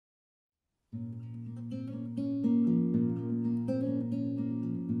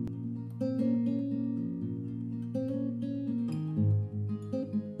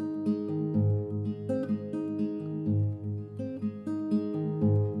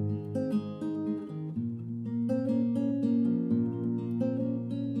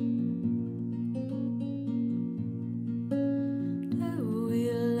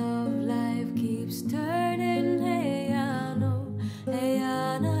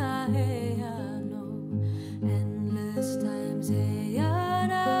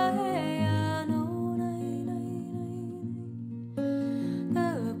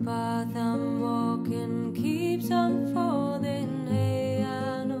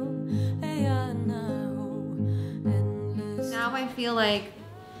Now I feel like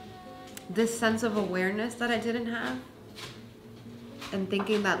this sense of awareness that I didn't have, and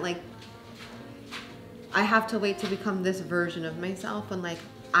thinking that like I have to wait to become this version of myself when like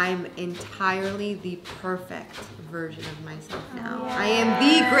I'm entirely the perfect version of myself now. I am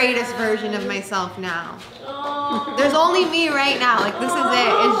the greatest version of myself now. There's only me right now. Like this is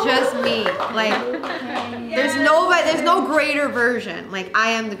it. It's just me. Like there's no greater version. Like I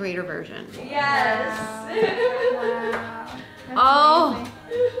am the greater version. Yes. Oh.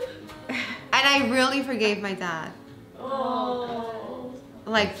 And I really forgave my dad. Oh.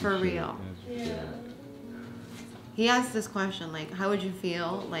 Like for real. Yeah. He asked this question, like, how would you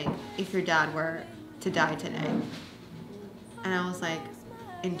feel like if your dad were to die today? And I was like,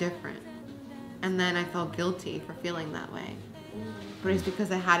 indifferent. And then I felt guilty for feeling that way. But it's because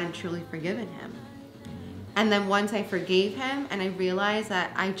I hadn't truly forgiven him. And then once I forgave him and I realized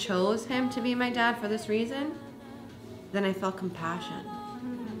that I chose him to be my dad for this reason, then I felt compassion.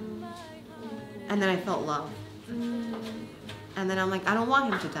 And then I felt love. And then I'm like, I don't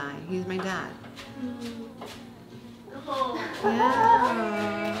want him to die. He's my dad. Oh.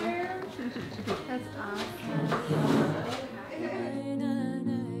 Yeah. That's awesome.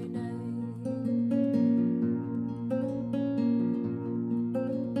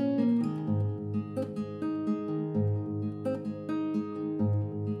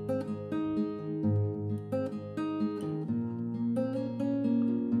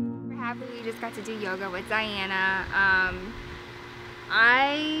 We're happy we just got to do yoga with Diana.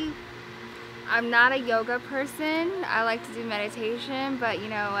 I'm not a yoga person. I like to do meditation, but you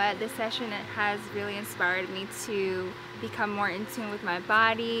know what? This session has really inspired me to become more in tune with my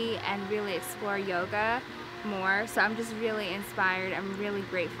body and really explore yoga more. So I'm just really inspired. I'm really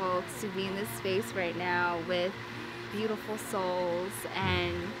grateful to be in this space right now with beautiful souls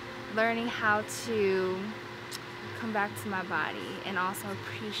and learning how to come back to my body and also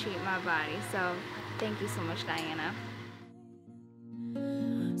appreciate my body. So thank you so much, Diana.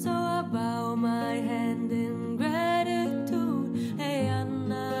 So I bow my hand in gratitude. Hey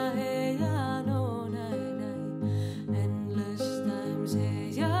Anna, hey Anna, nai nai. Endless times.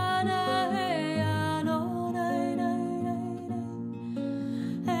 Hey Anna, hey Anna, nai nai nai.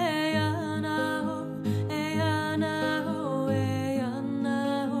 Hey Anna, oh, hey Anna, oh, hey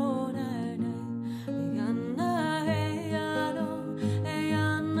Anna, oh, nai nai. Hey Anna, hey Anna, hey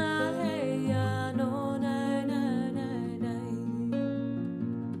Anna, hey Anna, nai nai nai nai.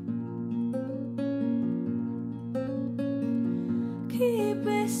 Keep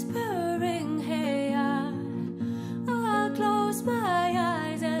whispering, hey, I'll close my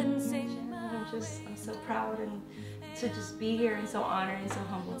eyes and sing. I'm so proud and to just be here and so honored and so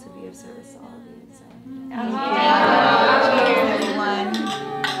humble to be of service to all of you. So. Cheers, everyone,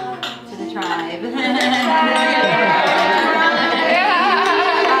 to the tribe.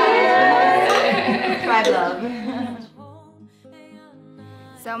 Tribe love.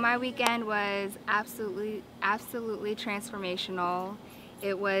 So my weekend was absolutely transformational.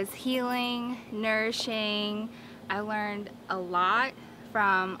 It was healing, nourishing. I learned a lot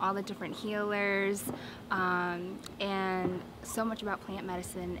from all the different healers and so much about plant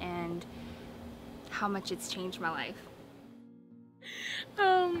medicine and how much it's changed my life.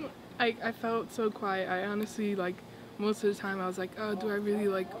 I felt so quiet. I honestly, like, most of the time I was like, oh, do I really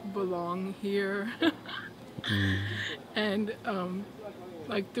like belong here? And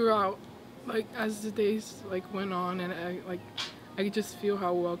like throughout, like as the days like went on, and I could just feel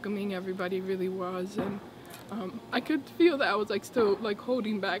how welcoming everybody really was, and I could feel that I was like still like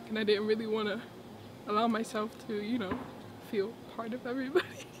holding back, and I didn't really want to allow myself to, you know, feel part of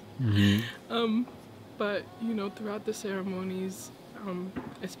everybody. But you know, throughout the ceremonies,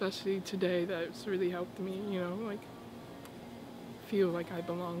 especially today, that's really helped me, you know, like feel like I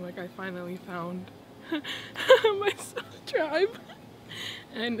belong, like I finally found my tribe.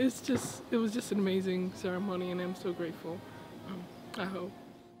 And it was just an amazing ceremony, and I'm so grateful. I hope.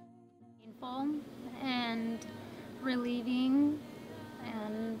 grateful and relieving,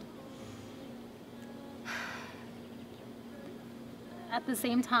 and at the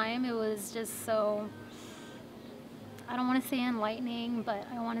same time it was just so, I don't want to say enlightening, but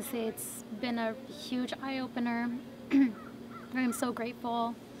I want to say it's been a huge eye-opener. I'm so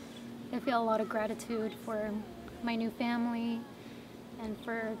grateful. I feel a lot of gratitude for my new family and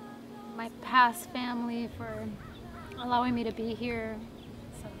for my past family for allowing me to be here.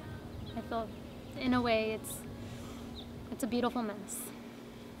 So I feel, in a way, it's a beautiful mess.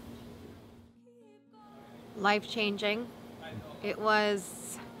 Life-changing. It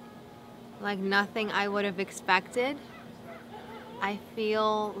was like nothing I would have expected. I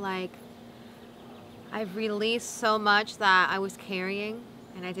feel like I've released so much that I was carrying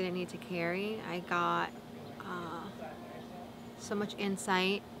and I didn't need to carry. I got so much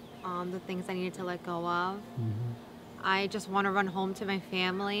insight on the things I needed to let go of. I just want to run home to my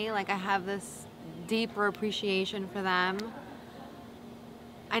family. Like, I have this deeper appreciation for them.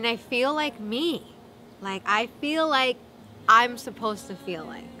 And I feel like me. Like, I feel like I'm supposed to feel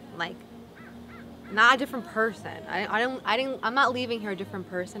like not a different person. I'm not leaving here a different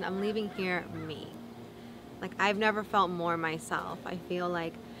person. I'm leaving here me. Like, I've never felt more myself. I feel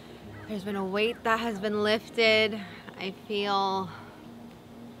like there's been a weight that has been lifted. I feel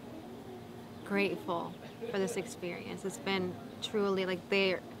grateful for this experience. It's been truly like,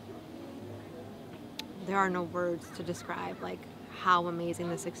 there are no words to describe like how amazing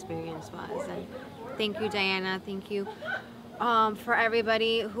this experience was. And thank you, Diana. Thank you for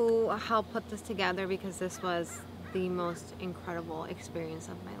everybody who helped put this together, because this was the most incredible experience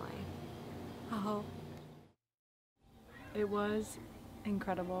of my life. Oh. It was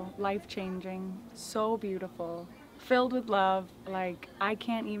incredible, life-changing, so beautiful, filled with love. Like, I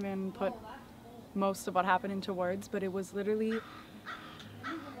can't even put most of what happened into words, but it was literally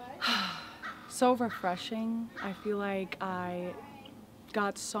so refreshing. I feel like I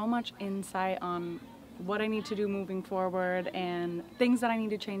got so much insight on what I need to do moving forward and things that I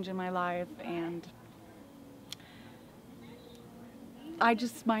need to change in my life, and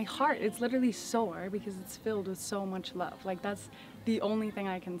my heart, it's literally sore because it's filled with so much love. Like, that's the only thing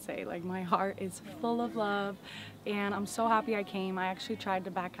I can say. Like, my heart is full of love, and I'm so happy I came. I actually tried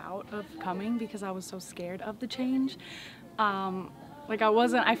to back out of coming because I was so scared of the change. Like,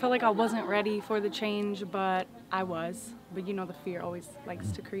 I felt like I wasn't ready for the change, but I was. But you know, the fear always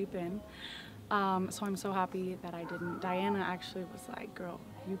likes to creep in. So I'm so happy that I didn't. Diana actually was like, girl,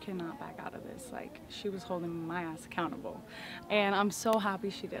 you cannot back out of this. Like, she was holding my ass accountable. And I'm so happy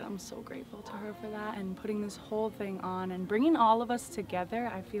she did. I'm so grateful to her for that, and putting this whole thing on and bringing all of us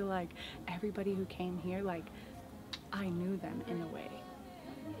together. I feel like everybody who came here, like, I knew them in a way.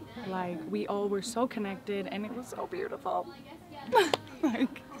 Like, we all were so connected, and it was so beautiful.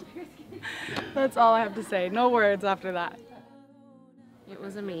 Like, that's all I have to say. No words after that. It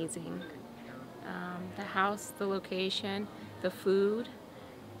was amazing. The house, the location, the food,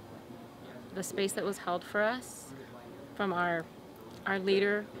 the space that was held for us from our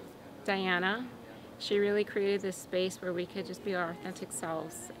leader, Diana. She really created this space where we could just be our authentic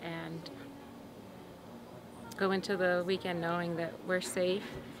selves and go into the weekend knowing that we're safe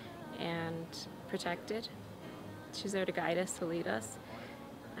and protected. She's there to guide us, to lead us.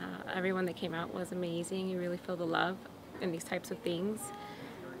 Everyone that came out was amazing. You really feel the love in these types of things.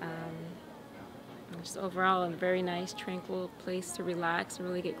 Just overall, a very nice, tranquil place to relax and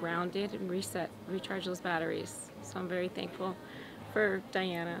really get grounded and reset, recharge those batteries. So I'm very thankful for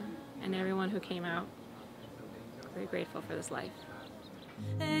Diana and everyone who came out. Very grateful for this life.